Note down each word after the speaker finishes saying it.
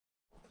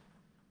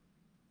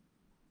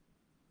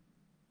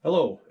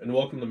Hello, and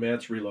welcome to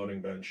Matt's Reloading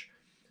Bench.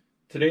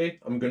 Today,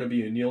 I'm going to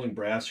be annealing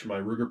brass for my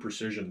Ruger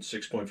Precision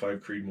 6.5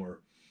 Creedmoor.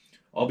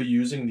 I'll be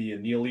using the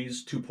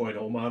annealeez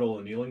 2.0 model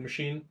annealing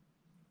machine,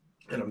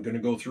 and I'm going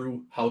to go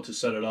through how to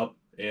set it up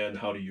and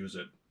how to use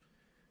it.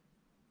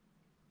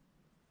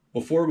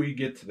 Before we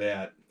get to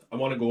that, I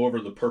want to go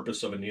over the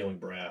purpose of annealing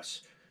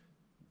brass.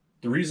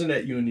 The reason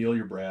that you anneal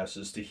your brass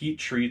is to heat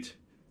treat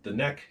the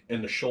neck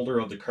and the shoulder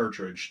of the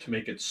cartridge to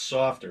make it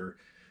softer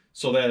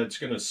so that it's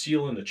going to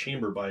seal in the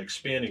chamber by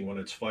expanding when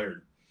it's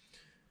fired.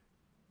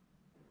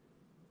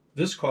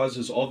 This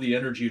causes all the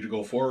energy to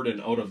go forward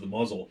and out of the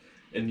muzzle,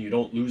 and you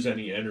don't lose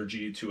any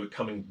energy to it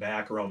coming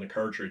back around the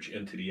cartridge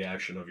into the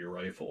action of your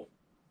rifle.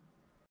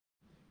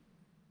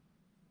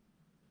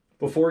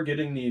 Before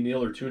getting the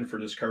annealer tuned for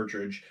this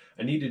cartridge,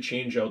 I need to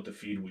change out the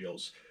feed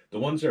wheels. The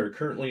ones that are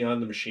currently on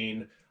the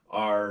machine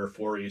are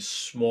for a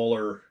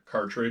smaller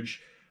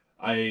cartridge.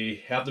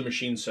 I have the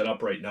machine set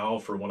up right now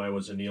for when I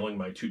was annealing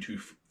my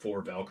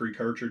 224 Valkyrie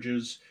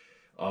cartridges.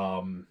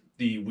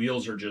 The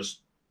wheels are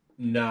just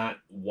not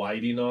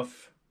wide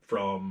enough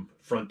from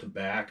front to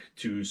back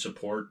to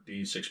support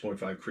the 6.5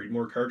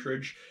 Creedmoor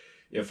cartridge.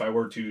 If I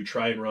were to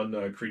try and run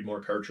the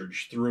Creedmoor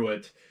cartridge through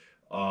it,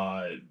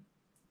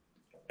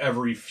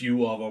 every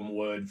few of them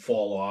would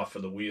fall off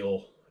of the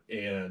wheel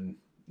and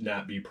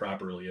not be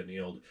properly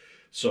annealed.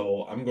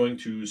 So I'm going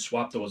to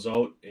swap those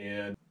out,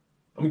 and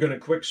I'm going to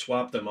quick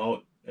swap them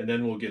out, and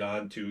then we'll get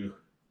on to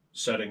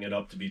setting it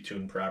up to be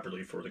tuned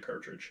properly for the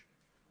cartridge.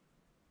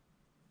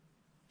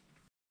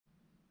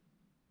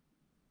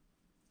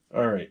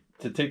 Alright,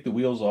 to take the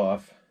wheels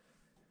off,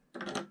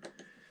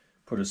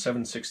 put a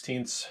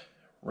 7/16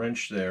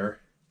 wrench there.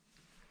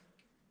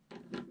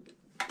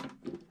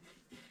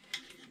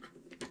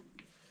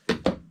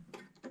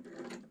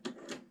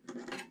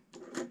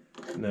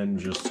 And then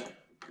just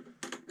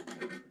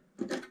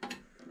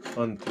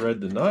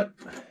unthread the nut.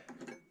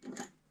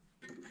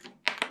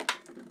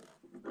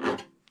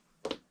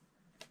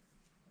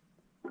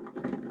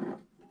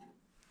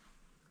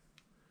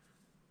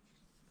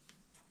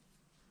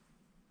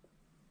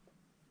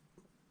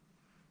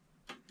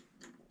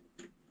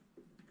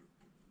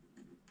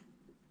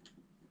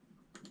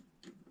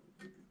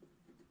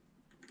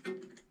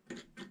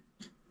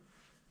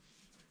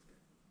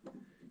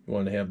 You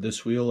want to have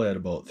this wheel at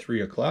about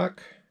 3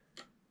 o'clock.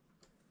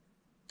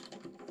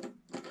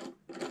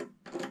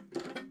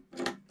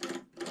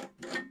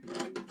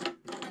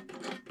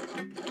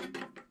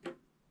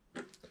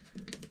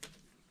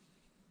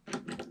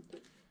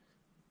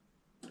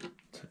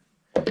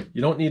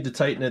 You don't need to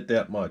tighten it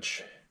that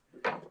much.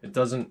 It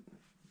doesn't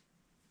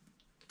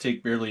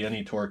take barely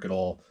any torque at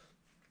all.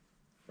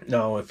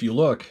 Now, if you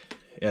look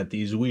at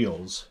these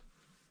wheels,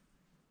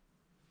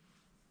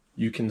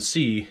 you can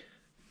see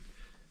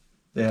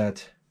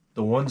that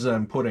the ones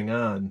I'm putting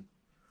on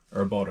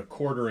are about a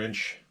 1/4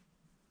 inch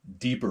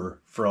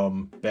deeper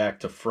from back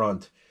to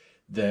front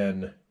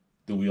than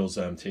the wheels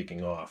that I'm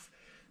taking off.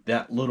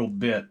 That little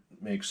bit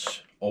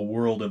makes a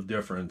world of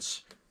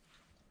difference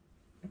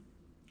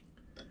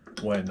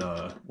when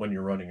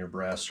you're running your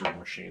brass through the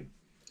machine.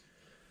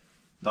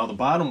 Now the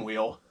bottom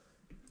wheel,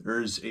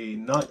 there's a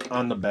nut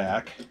on the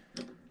back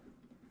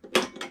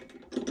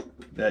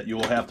that you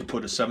will have to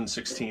put a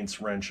 7/16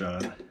 wrench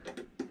on.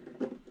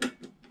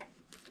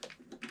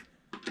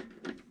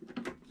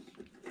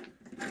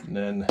 And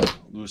then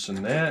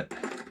loosen that.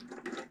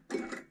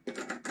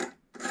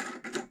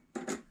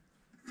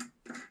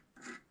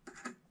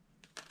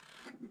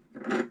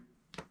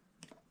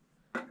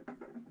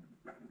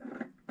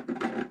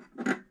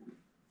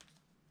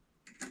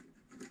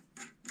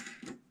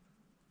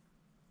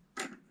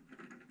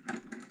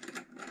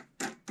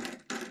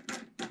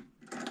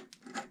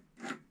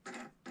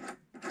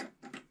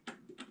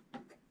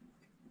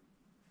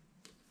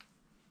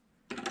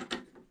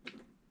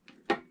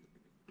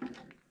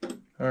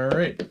 All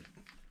right,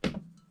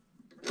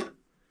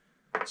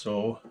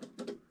 so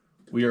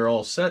we are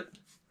all set.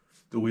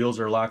 The wheels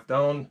are locked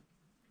down.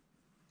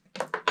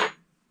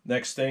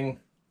 Next thing,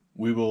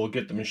 we will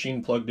get the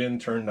machine plugged in,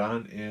 turned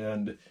on,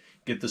 and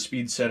get the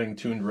speed setting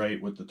tuned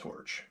right with the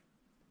torch.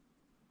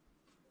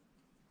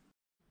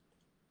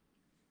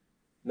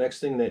 Next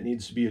thing that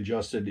needs to be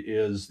adjusted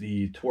is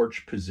the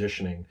torch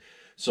positioning.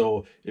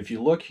 So if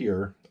you look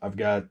here, I've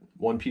got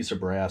one piece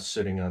of brass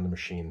sitting on the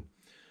machine.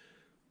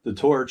 The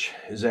torch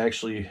is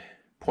actually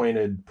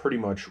pointed pretty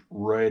much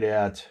right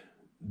at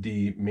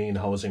the main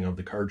housing of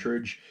the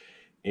cartridge,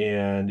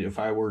 and if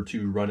I were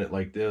to run it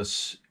like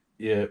this,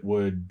 it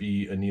would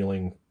be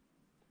annealing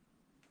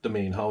the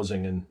main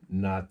housing and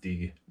not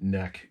the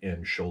neck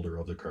and shoulder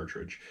of the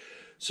cartridge.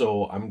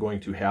 So I'm going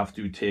to have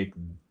to take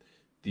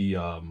the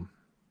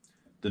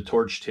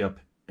torch tip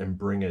and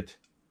bring it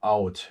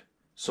out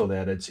so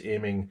that it's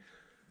aiming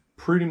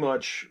pretty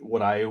much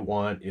what I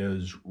want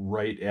is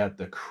right at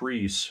the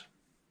crease.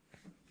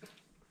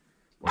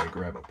 Let me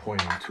grab a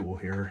pointing tool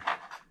here.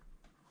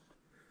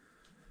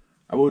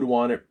 I would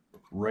want it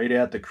right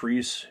at the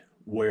crease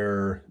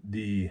where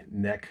the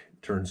neck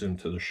turns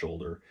into the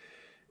shoulder,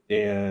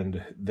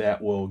 and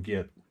that will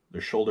get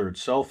the shoulder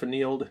itself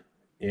annealed,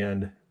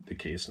 and the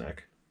case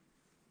neck.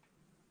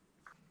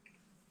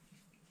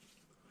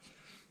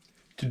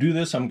 To do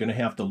this, I'm going to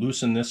have to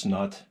loosen this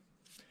nut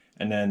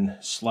and then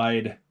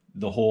slide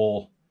the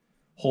whole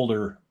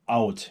holder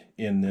out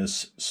in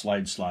this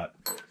slide slot.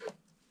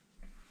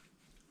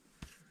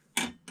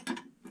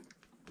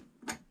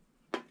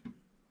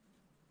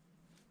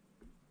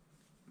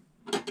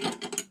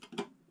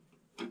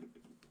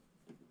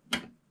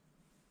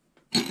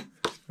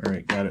 All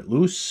right, got it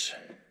loose,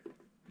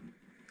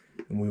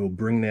 and we will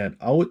bring that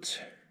out.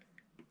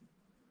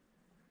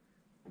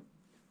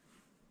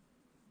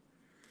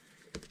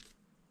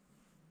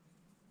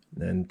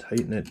 Then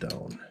tighten it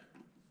down.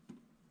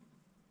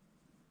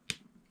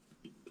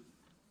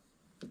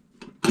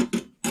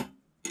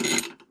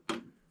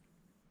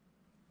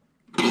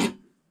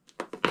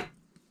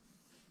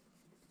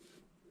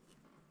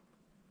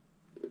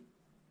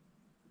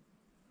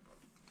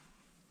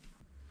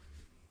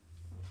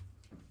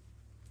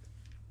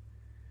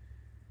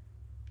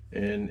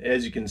 And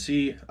as you can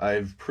see,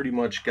 I've pretty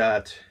much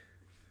got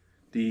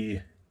the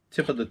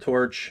tip of the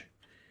torch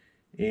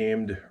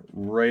aimed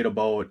right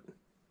about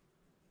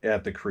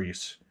at the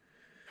crease.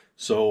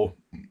 So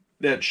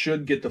that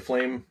should get the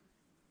flame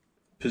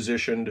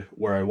positioned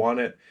where I want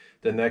it.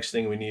 The next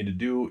thing we need to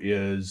do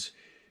is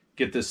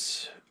get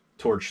this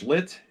torch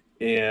lit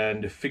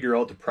and figure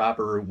out the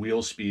proper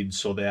wheel speed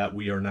so that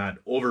we are not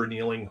over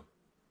annealing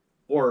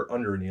or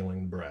under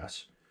annealing the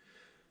brass.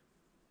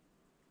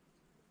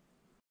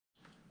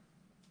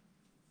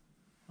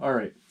 All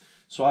right,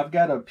 so I've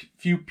got a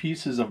few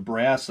pieces of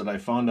brass that I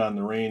found on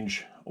the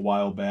range a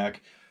while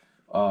back.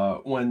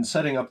 When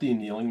setting up the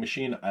annealing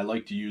machine, I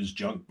like to use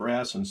junk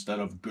brass instead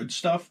of good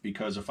stuff,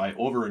 because if I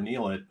over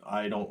anneal it,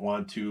 I don't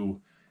want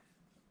to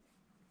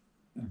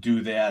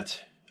do that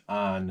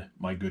on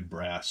my good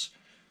brass.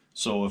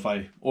 So if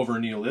I over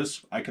anneal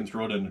this, I can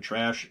throw it in the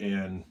trash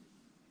and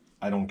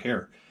I don't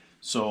care.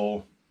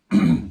 So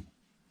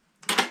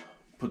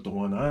put the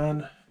one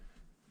on.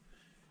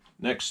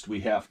 Next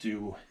we have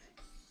to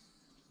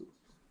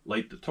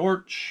light the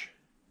torch.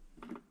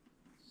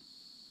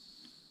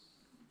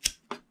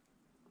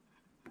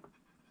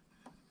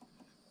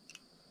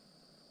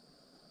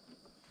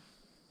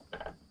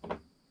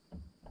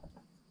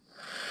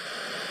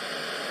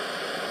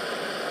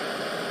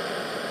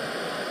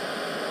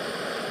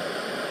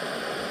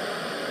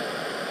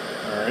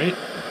 All right.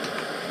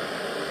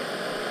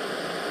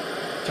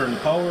 Turn the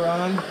power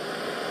on.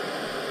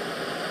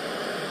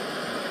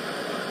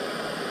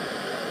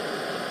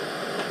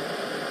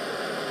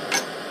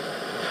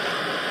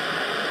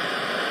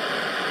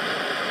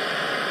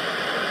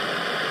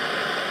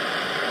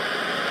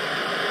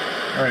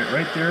 All right,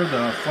 right there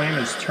the flame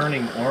is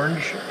turning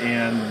orange,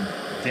 and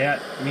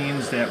that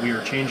means that we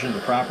are changing the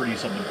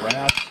properties of the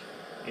brass,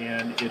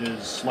 and it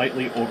is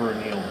slightly over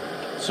annealed.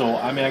 So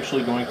I'm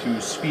actually going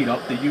to speed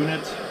up the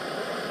unit.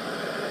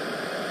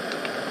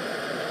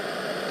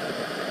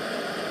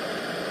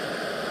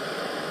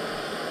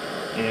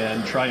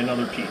 And try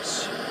another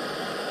piece.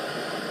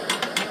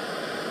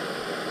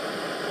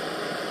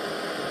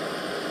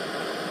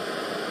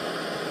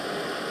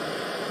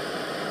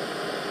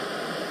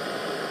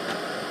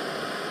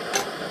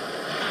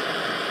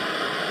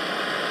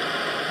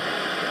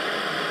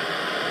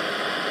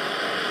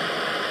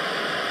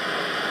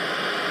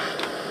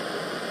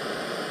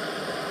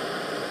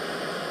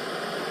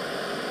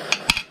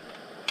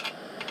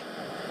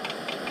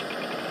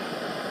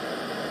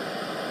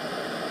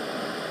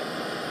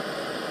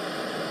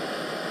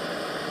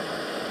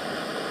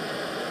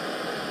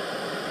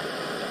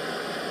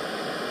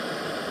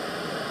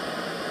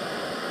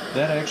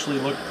 That actually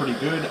looked pretty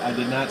good. I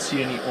did not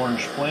see any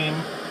orange flame.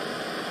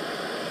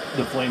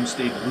 The flame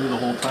stayed blue the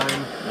whole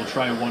time. We'll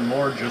try one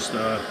more just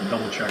to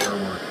double check our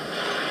work.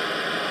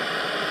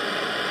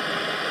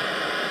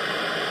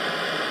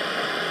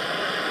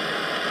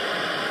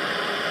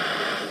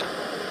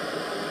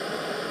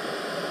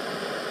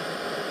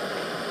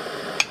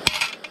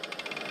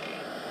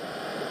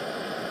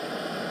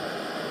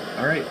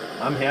 All right,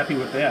 I'm happy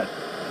with that.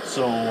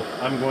 So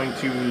I'm going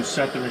to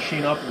set the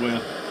machine up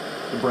with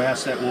the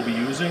brass that we'll be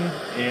using,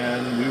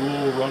 and we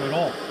will run it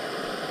all.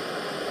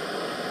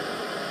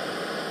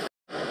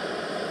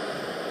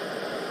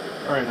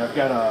 Alright, I've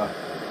got a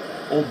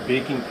old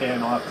baking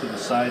pan off to the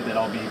side that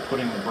I'll be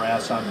putting the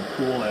brass on to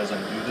cool as I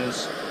do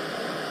this,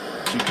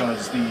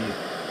 because the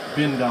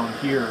bin down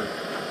here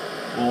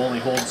will only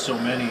hold so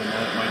many, and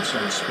that might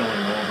start spilling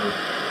over.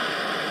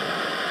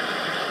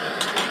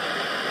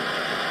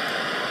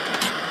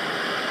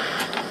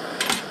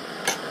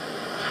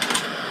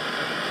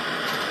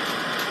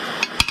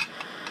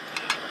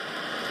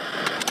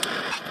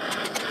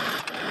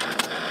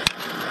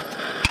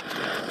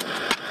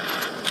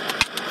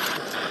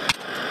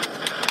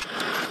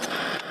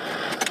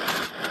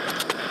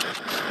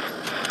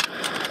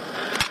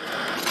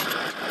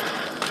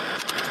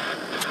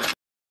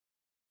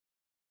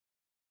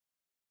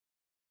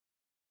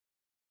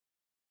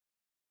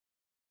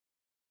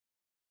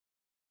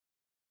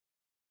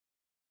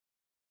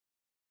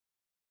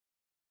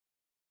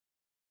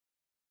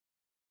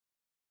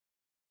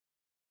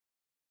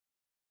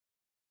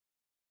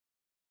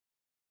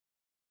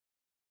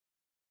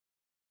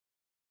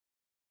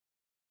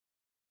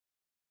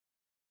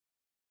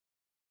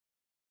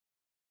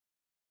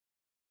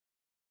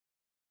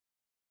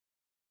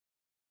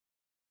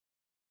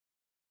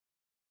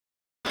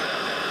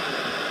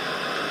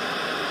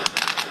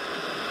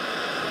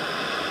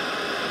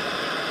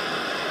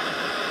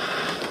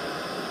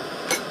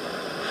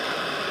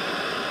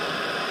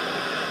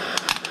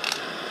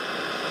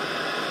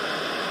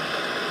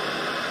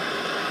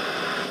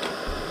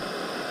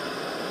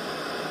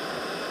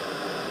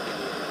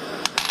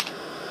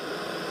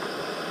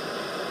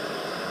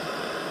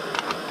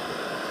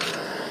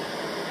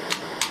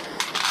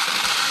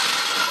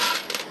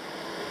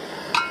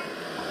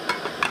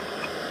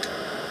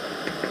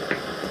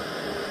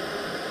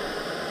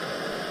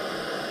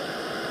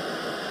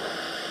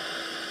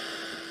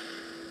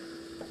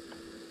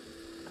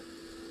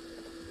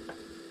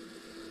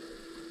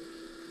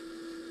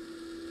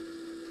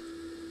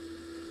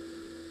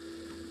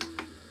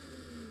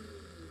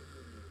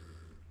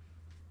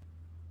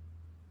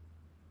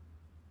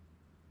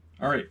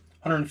 All right,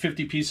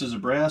 150 pieces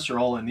of brass are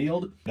all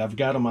annealed. I've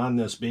got them on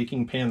this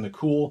baking pan to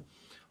cool.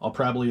 I'll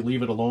probably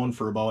leave it alone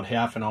for about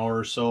half an hour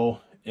or so,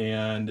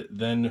 and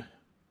then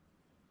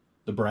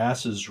the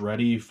brass is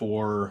ready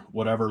for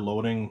whatever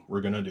loading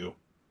we're gonna do.